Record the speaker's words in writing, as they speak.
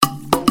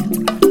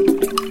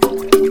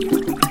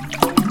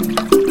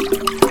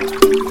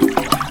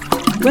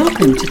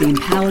Welcome to the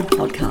Empowered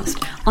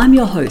Podcast. I'm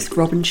your host,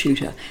 Robin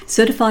Shooter,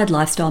 certified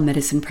lifestyle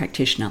medicine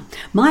practitioner.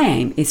 My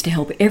aim is to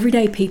help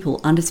everyday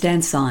people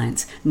understand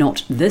science,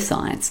 not the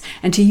science,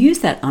 and to use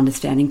that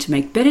understanding to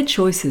make better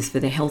choices for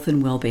their health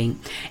and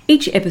well-being.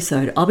 Each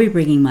episode, I'll be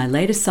bringing my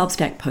latest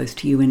Substack post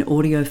to you in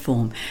audio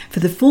form. For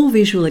the full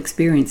visual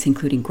experience,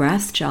 including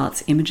graphs,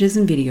 charts, images,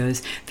 and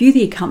videos, view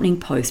the accompanying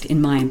post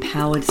in my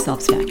Empowered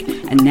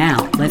Substack. And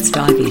now, let's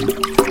dive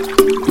in.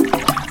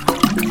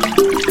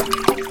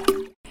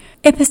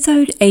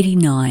 Episode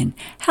 89,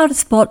 How to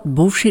Spot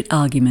Bullshit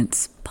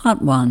Arguments,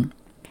 Part 1.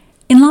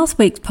 In last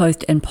week's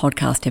post and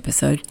podcast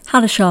episode,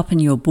 How to Sharpen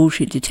Your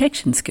Bullshit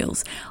Detection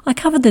Skills, I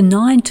covered the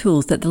 9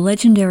 tools that the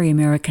legendary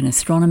American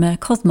astronomer,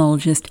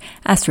 cosmologist,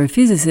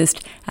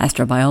 astrophysicist,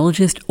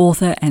 astrobiologist,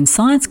 author, and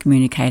science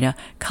communicator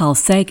Carl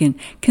Sagan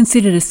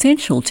considered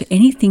essential to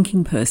any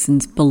thinking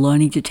person's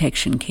baloney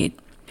detection kit.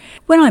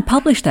 When I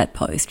published that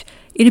post,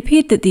 it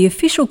appeared that the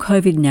official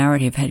COVID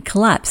narrative had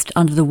collapsed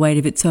under the weight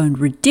of its own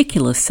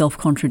ridiculous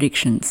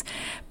self-contradictions.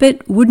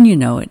 But wouldn't you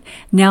know it,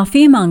 now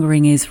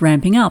fear-mongering is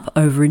ramping up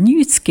over a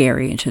new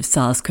scariant of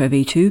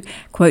SARS-CoV-2,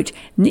 quote,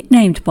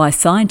 nicknamed by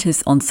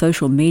scientists on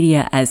social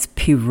media as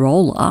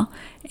Pirola,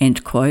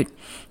 end quote.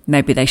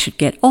 Maybe they should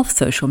get off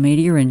social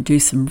media and do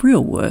some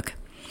real work.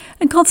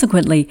 And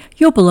consequently,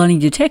 your baloney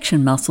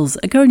detection muscles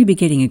are going to be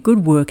getting a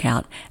good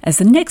workout as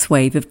the next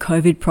wave of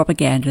COVID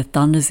propaganda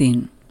thunders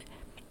in.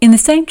 In the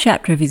same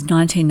chapter of his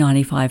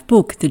 1995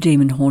 book, The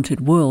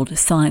Demon-Haunted World,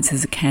 Science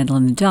as a Candle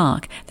in the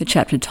Dark, the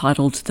chapter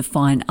titled The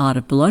Fine Art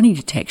of Baloney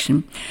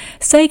Detection,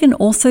 Sagan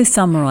also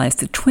summarised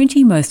the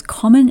 20 most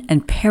common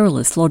and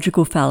perilous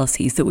logical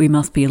fallacies that we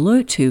must be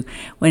alert to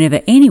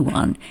whenever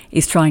anyone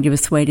is trying to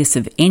persuade us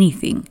of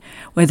anything,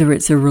 whether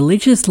it's a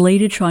religious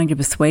leader trying to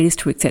persuade us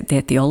to accept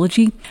their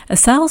theology, a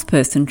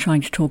salesperson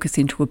trying to talk us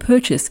into a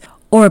purchase,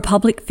 or a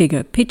public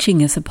figure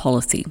pitching us a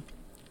policy.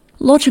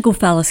 Logical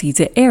fallacies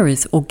are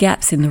errors or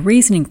gaps in the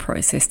reasoning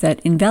process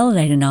that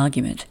invalidate an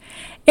argument.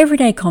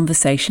 Everyday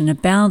conversation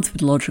abounds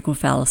with logical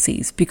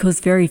fallacies because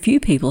very few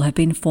people have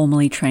been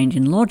formally trained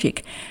in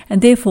logic,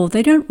 and therefore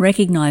they don't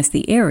recognise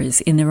the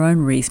errors in their own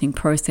reasoning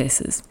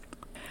processes.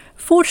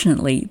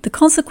 Fortunately, the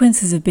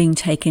consequences of being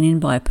taken in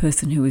by a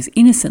person who is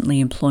innocently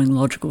employing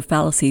logical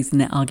fallacies in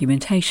their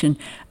argumentation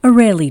are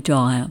rarely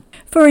dire.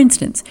 For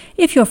instance,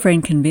 if your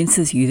friend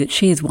convinces you that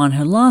she has won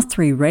her last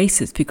 3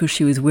 races because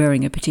she was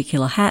wearing a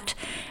particular hat,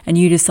 and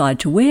you decide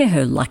to wear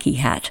her lucky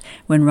hat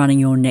when running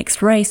your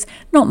next race,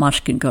 not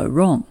much can go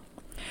wrong.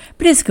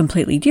 But it's a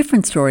completely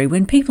different story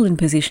when people in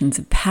positions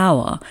of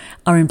power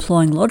are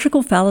employing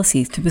logical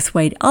fallacies to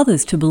persuade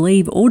others to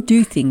believe or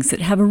do things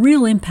that have a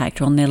real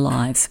impact on their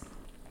lives.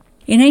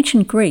 In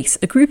ancient Greece,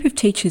 a group of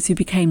teachers who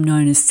became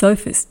known as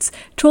sophists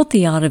taught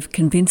the art of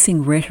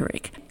convincing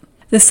rhetoric.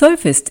 The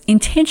sophists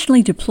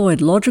intentionally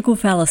deployed logical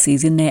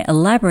fallacies in their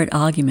elaborate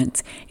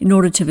arguments in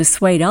order to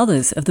persuade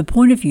others of the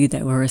point of view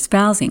they were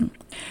espousing.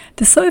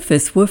 The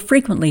sophists were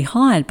frequently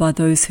hired by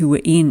those who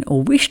were in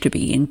or wished to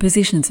be in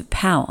positions of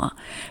power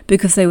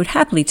because they would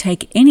happily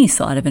take any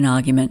side of an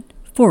argument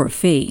for a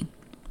fee.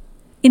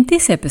 In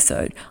this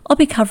episode, I'll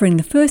be covering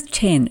the first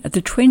 10 of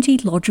the 20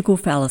 logical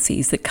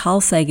fallacies that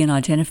Carl Sagan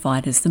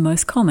identified as the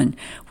most common,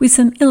 with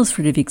some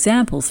illustrative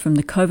examples from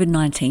the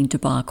COVID-19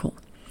 debacle.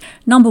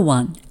 Number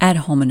 1, ad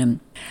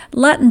hominem.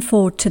 Latin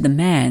for to the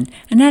man,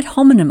 an ad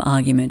hominem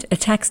argument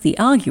attacks the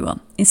arguer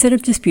instead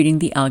of disputing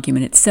the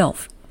argument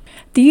itself.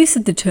 The use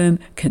of the term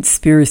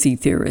conspiracy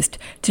theorist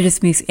to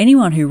dismiss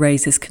anyone who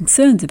raises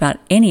concerns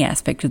about any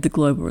aspect of the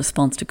global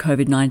response to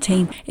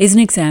COVID-19 is an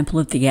example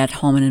of the ad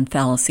hominem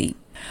fallacy.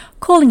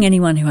 Calling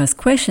anyone who has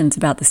questions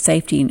about the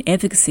safety and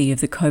efficacy of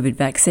the COVID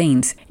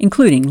vaccines,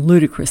 including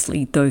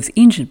ludicrously those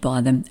injured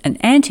by them, an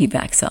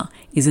anti-vaxxer,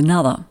 is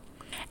another.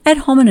 Ad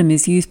hominem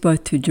is used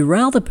both to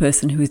derail the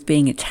person who is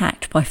being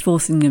attacked by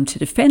forcing them to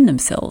defend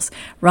themselves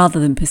rather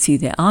than pursue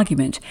their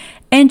argument,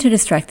 and to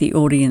distract the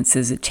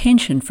audience's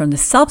attention from the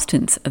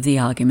substance of the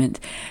argument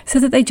so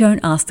that they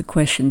don't ask the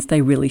questions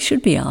they really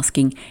should be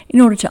asking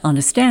in order to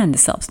understand the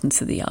substance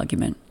of the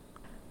argument.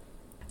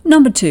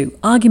 Number 2,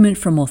 argument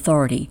from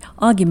authority,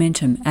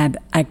 argumentum ab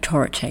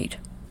auctoritate.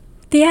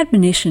 The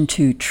admonition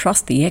to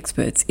trust the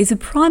experts is a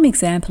prime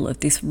example of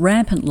this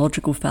rampant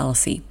logical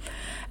fallacy.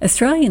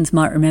 Australians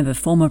might remember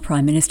former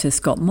Prime Minister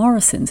Scott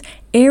Morrison's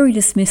airy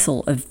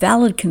dismissal of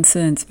valid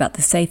concerns about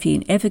the safety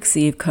and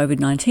efficacy of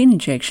COVID-19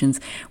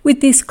 injections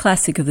with this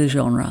classic of the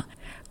genre.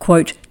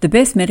 Quote, the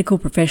best medical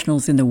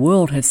professionals in the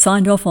world have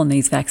signed off on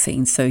these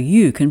vaccines so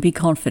you can be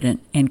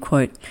confident, end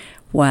quote.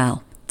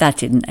 Wow, that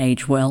didn't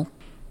age well.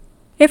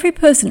 Every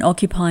person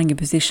occupying a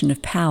position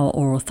of power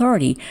or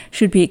authority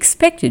should be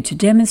expected to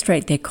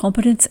demonstrate their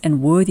competence and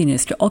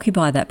worthiness to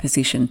occupy that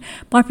position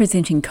by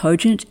presenting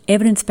cogent,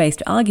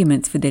 evidence-based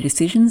arguments for their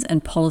decisions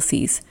and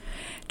policies.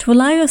 To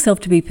allow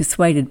yourself to be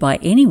persuaded by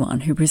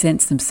anyone who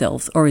presents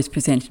themselves or is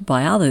presented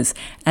by others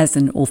as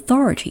an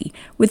authority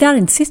without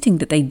insisting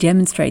that they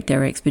demonstrate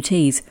their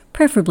expertise,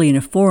 preferably in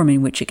a forum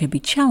in which it can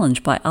be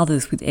challenged by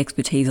others with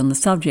expertise on the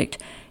subject,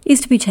 is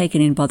to be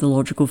taken in by the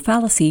logical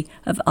fallacy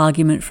of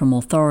argument from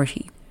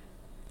authority.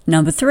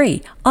 Number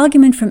 3,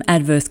 argument from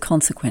adverse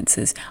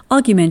consequences,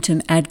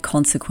 argumentum ad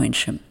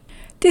consequentiam.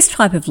 This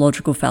type of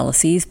logical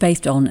fallacy is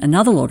based on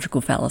another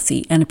logical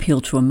fallacy, an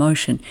appeal to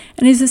emotion,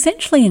 and is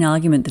essentially an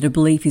argument that a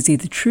belief is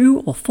either true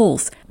or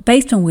false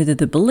based on whether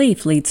the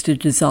belief leads to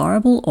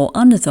desirable or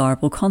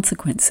undesirable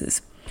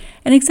consequences.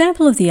 An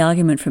example of the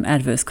argument from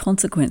adverse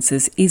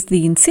consequences is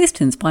the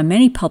insistence by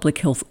many public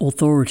health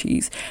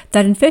authorities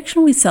that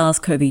infection with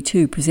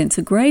SARS-CoV-2 presents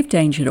a grave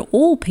danger to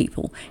all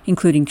people,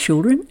 including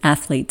children,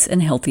 athletes,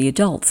 and healthy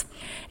adults.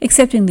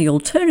 Accepting the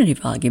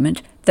alternative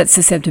argument that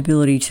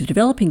susceptibility to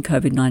developing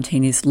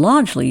COVID-19 is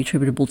largely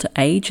attributable to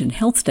age and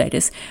health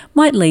status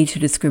might lead to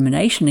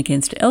discrimination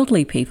against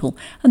elderly people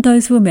and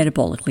those who are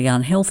metabolically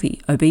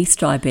unhealthy, obese,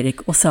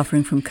 diabetic, or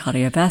suffering from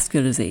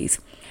cardiovascular disease.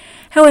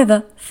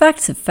 However,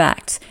 facts are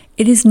facts.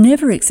 It is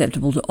never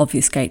acceptable to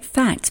obfuscate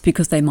facts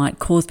because they might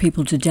cause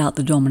people to doubt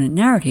the dominant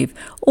narrative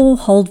or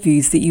hold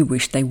views that you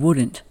wish they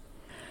wouldn't.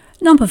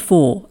 Number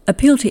 4,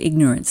 appeal to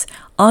ignorance,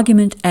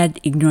 argument ad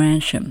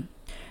ignorantiam.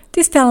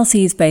 This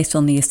fallacy is based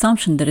on the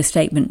assumption that a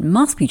statement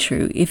must be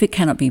true if it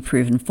cannot be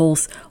proven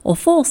false, or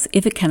false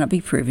if it cannot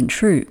be proven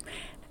true.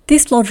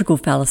 This logical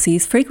fallacy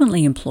is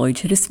frequently employed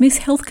to dismiss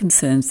health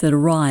concerns that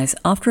arise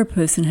after a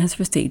person has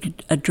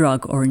received a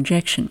drug or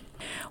injection.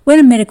 When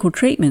a medical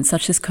treatment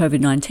such as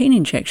COVID-19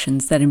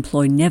 injections that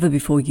employ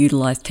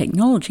never-before-utilised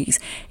technologies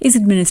is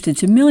administered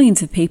to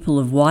millions of people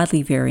of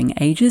widely varying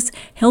ages,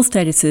 health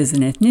statuses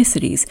and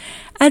ethnicities,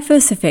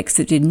 adverse effects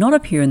that did not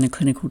appear in the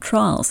clinical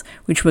trials,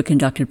 which were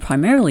conducted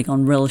primarily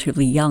on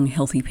relatively young,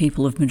 healthy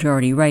people of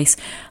majority race,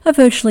 are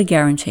virtually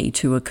guaranteed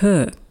to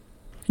occur.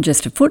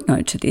 Just a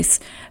footnote to this,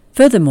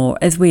 furthermore,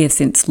 as we have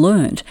since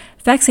learned,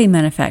 vaccine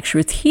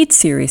manufacturers hid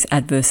serious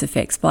adverse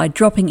effects by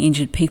dropping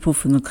injured people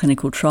from the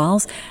clinical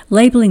trials,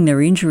 labelling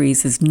their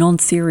injuries as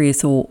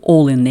non-serious or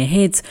all in their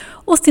heads,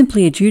 or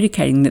simply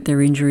adjudicating that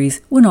their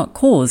injuries were not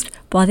caused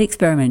by the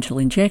experimental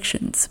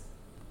injections.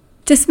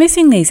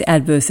 Dismissing these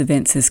adverse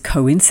events as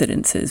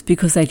coincidences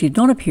because they did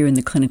not appear in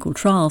the clinical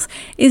trials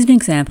is an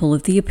example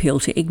of the appeal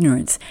to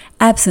ignorance.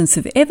 Absence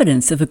of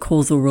evidence of a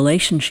causal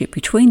relationship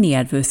between the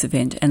adverse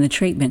event and the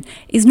treatment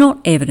is not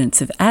evidence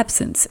of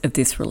absence of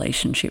this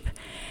relationship.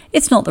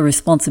 It's not the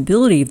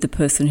responsibility of the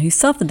person who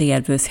suffered the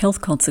adverse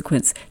health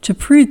consequence to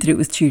prove that it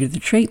was due to the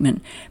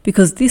treatment,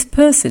 because this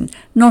person,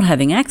 not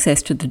having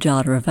access to the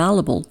data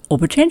available, or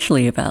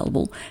potentially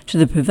available, to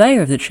the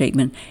purveyor of the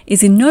treatment,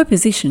 is in no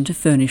position to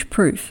furnish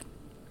proof.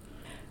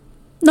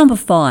 Number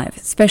 5,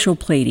 special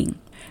pleading.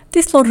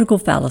 This logical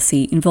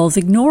fallacy involves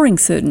ignoring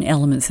certain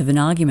elements of an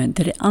argument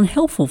that are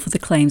unhelpful for the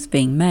claims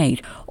being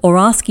made, or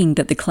asking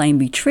that the claim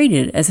be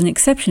treated as an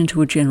exception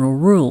to a general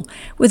rule,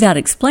 without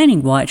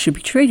explaining why it should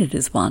be treated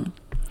as one.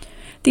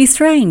 The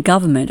Australian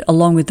government,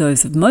 along with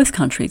those of most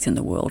countries in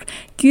the world,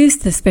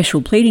 used the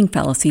special pleading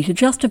fallacy to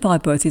justify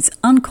both its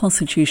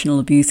unconstitutional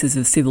abuses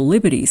of civil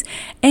liberties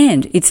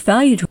and its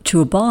failure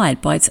to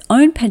abide by its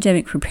own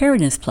pandemic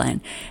preparedness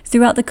plan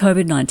throughout the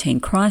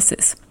COVID-19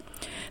 crisis.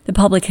 The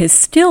public has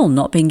still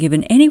not been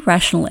given any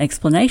rational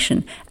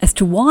explanation as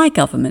to why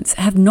governments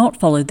have not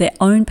followed their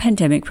own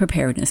pandemic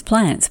preparedness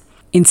plans.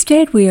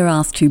 Instead, we are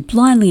asked to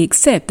blindly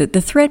accept that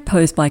the threat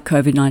posed by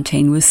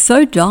COVID-19 was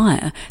so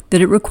dire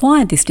that it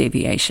required this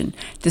deviation,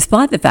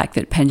 despite the fact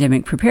that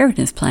pandemic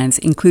preparedness plans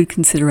include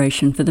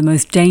consideration for the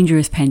most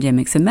dangerous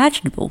pandemics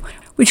imaginable,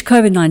 which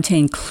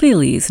COVID-19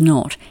 clearly is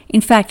not.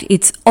 In fact,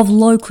 it's of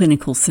low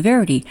clinical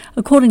severity,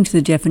 according to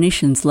the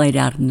definitions laid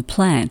out in the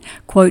plan.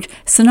 Quote,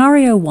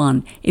 Scenario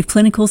 1, if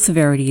clinical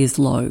severity is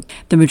low,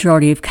 the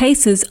majority of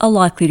cases are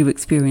likely to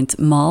experience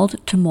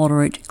mild to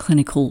moderate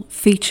clinical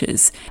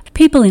features.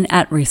 People in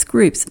at-risk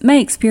groups may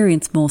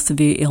experience more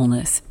severe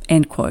illness.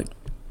 End quote.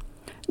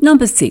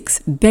 Number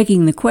 6,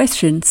 begging the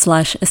question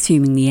 /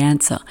 assuming the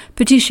answer,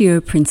 petitio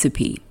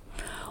principii.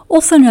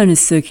 Also known as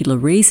circular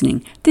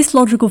reasoning, this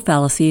logical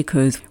fallacy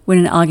occurs when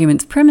an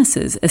argument's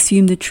premises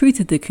assume the truth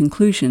of the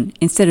conclusion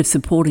instead of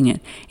supporting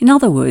it. In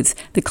other words,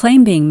 the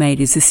claim being made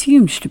is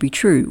assumed to be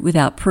true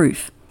without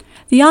proof.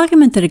 The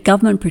argument that a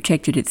government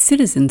protected its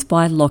citizens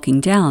by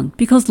locking down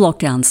because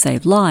lockdowns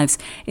saved lives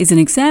is an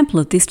example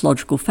of this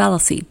logical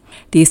fallacy.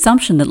 The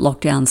assumption that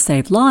lockdowns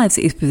saved lives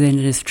is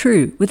presented as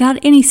true without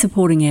any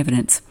supporting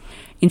evidence.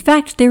 In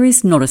fact, there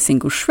is not a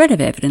single shred of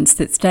evidence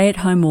that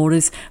stay-at-home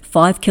orders,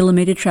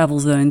 5-kilometre travel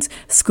zones,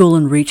 school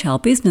and retail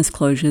business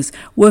closures,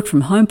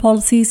 work-from-home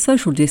policies,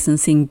 social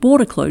distancing,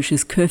 border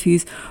closures,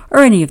 curfews, or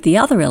any of the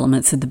other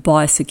elements of the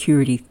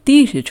biosecurity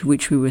theatre to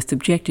which we were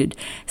subjected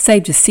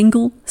saved a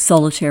single,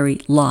 solitary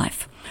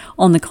life.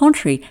 On the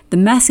contrary, the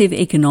massive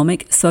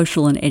economic,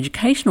 social and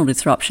educational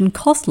disruption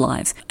cost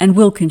lives and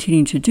will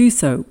continue to do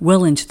so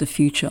well into the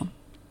future.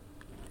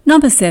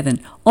 Number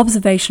 7,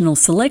 observational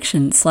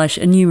selection /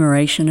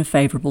 enumeration of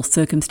favourable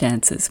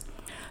circumstances.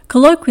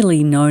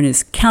 Colloquially known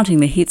as counting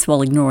the hits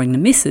while ignoring the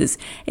misses,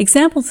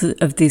 examples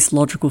of this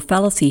logical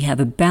fallacy have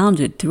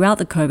abounded throughout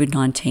the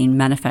COVID-19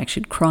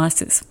 manufactured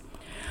crisis.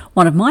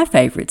 One of my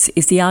favourites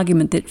is the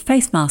argument that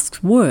face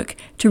masks work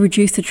to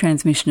reduce the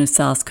transmission of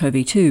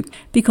SARS-CoV-2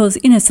 because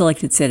in a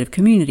selected set of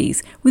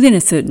communities, within a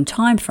certain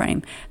time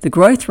frame, the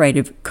growth rate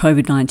of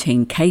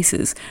COVID-19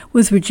 cases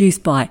was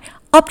reduced by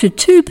up to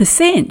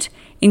 2%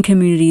 in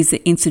communities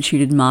that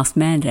instituted mask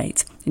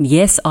mandates. And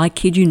yes, I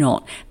kid you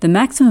not, the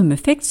maximum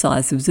effect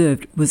size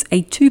observed was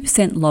a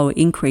 2% lower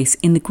increase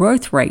in the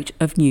growth rate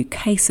of new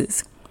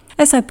cases.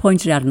 As I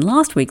pointed out in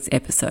last week's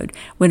episode,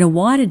 when a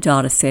wider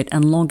data set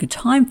and longer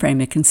time frame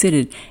are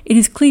considered, it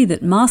is clear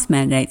that mask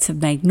mandates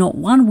have made not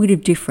one whit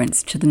of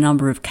difference to the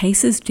number of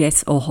cases,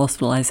 deaths or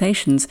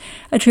hospitalisations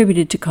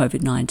attributed to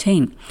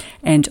COVID-19.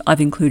 And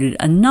I've included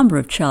a number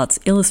of charts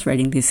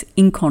illustrating this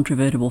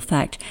incontrovertible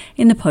fact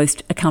in the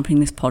post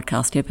accompanying this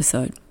podcast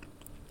episode.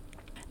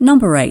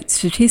 Number 8.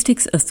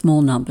 Statistics of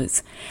small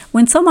numbers.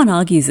 When someone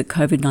argues that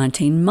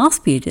COVID-19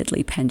 must be a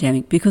deadly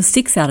pandemic because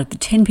 6 out of the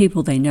 10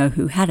 people they know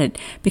who had it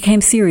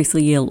became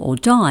seriously ill or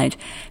died,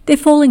 they're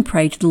falling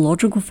prey to the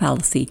logical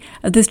fallacy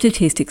of the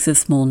statistics of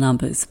small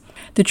numbers.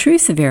 The true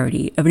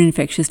severity of an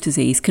infectious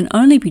disease can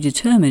only be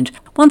determined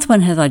once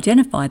one has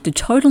identified the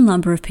total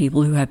number of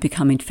people who have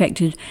become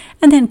infected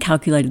and then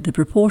calculated the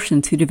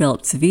proportions who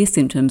developed severe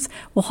symptoms,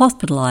 were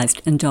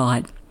hospitalised and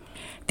died.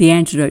 The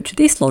antidote to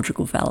this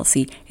logical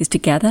fallacy is to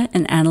gather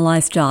and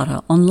analyse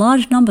data on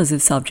large numbers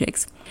of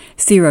subjects.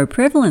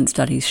 Seroprevalence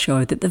studies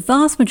show that the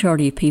vast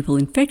majority of people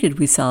infected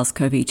with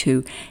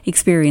SARS-CoV-2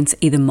 experience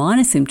either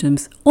minor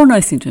symptoms or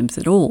no symptoms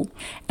at all,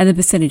 and the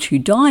percentage who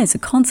die as a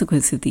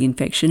consequence of the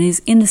infection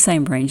is in the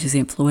same range as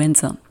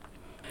influenza.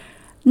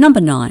 Number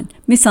 9.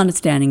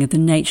 Misunderstanding of the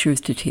nature of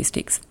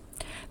statistics.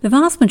 The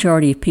vast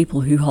majority of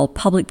people who hold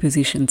public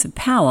positions of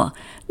power,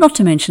 not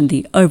to mention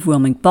the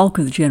overwhelming bulk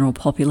of the general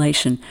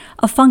population,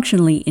 are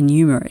functionally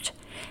innumerate.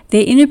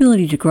 Their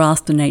inability to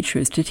grasp the nature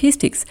of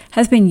statistics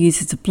has been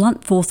used as a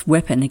blunt force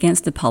weapon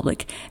against the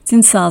public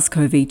since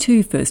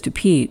SARS-CoV-2 first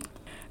appeared.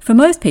 For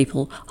most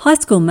people, high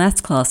school maths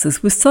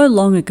classes were so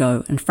long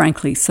ago and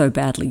frankly so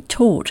badly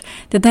taught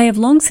that they have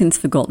long since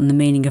forgotten the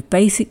meaning of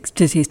basic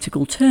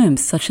statistical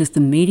terms such as the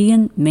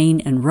median, mean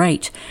and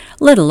rate,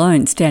 let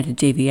alone standard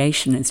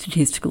deviation and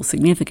statistical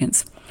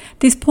significance.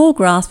 This poor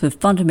grasp of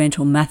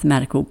fundamental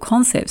mathematical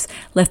concepts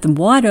left them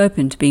wide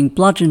open to being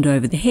bludgeoned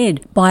over the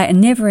head by a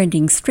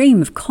never-ending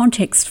stream of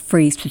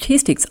context-free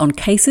statistics on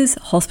cases,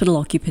 hospital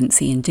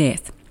occupancy and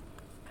death.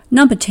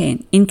 Number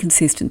 10.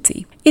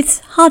 Inconsistency. It's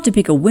hard to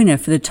pick a winner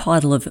for the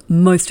title of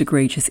most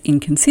egregious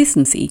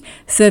inconsistency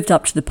served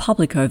up to the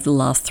public over the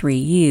last 3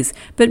 years,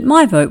 but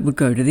my vote would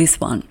go to this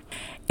one.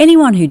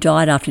 Anyone who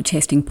died after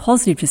testing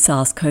positive to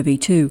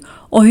SARS-CoV-2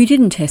 or who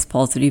didn't test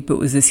positive but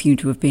was assumed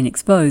to have been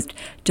exposed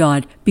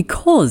died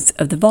because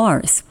of the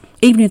virus.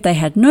 Even if they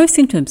had no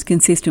symptoms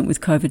consistent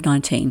with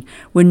COVID-19,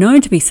 were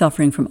known to be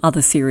suffering from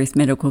other serious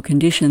medical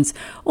conditions,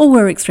 or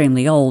were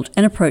extremely old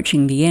and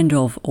approaching the end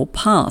of or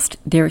past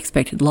their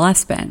expected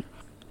lifespan.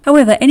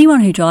 However, anyone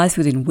who dies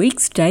within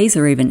weeks, days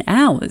or even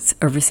hours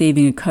of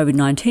receiving a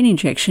COVID-19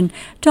 injection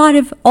died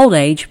of old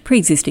age,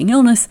 pre-existing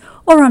illness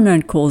or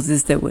unknown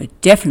causes that were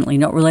definitely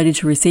not related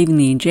to receiving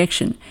the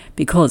injection,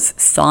 because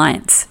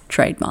science,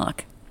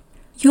 trademark.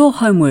 Your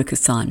homework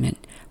assignment.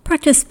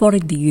 Practice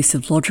spotting the use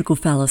of logical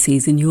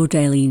fallacies in your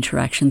daily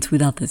interactions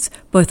with others,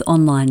 both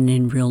online and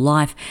in real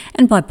life,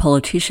 and by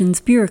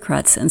politicians,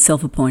 bureaucrats, and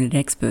self-appointed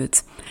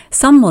experts.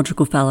 Some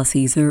logical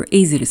fallacies are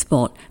easy to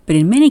spot, but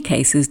in many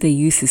cases their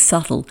use is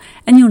subtle,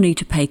 and you'll need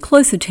to pay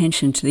close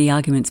attention to the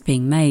arguments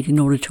being made in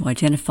order to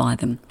identify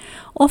them.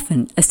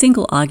 Often, a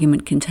single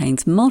argument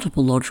contains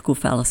multiple logical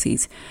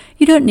fallacies.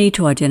 You don't need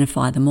to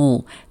identify them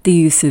all. The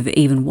use of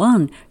even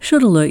one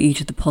should alert you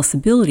to the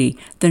possibility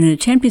that an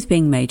attempt is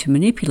being made to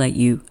manipulate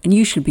you, and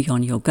you should be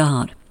on your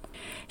guard.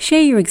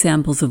 Share your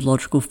examples of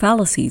logical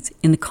fallacies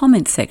in the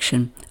comments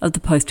section of the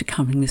post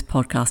accompanying this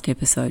podcast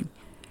episode.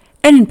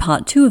 And in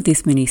part 2 of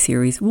this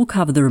mini-series, we'll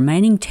cover the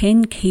remaining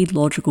 10 key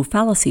logical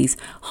fallacies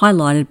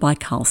highlighted by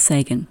Carl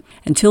Sagan.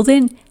 Until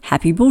then,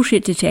 happy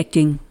bullshit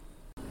detecting!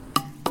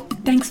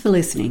 Thanks for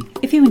listening.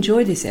 If you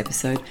enjoyed this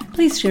episode,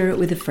 please share it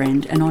with a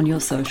friend and on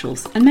your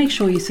socials, and make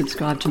sure you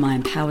subscribe to my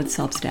Empowered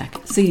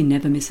Substack so you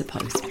never miss a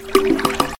post.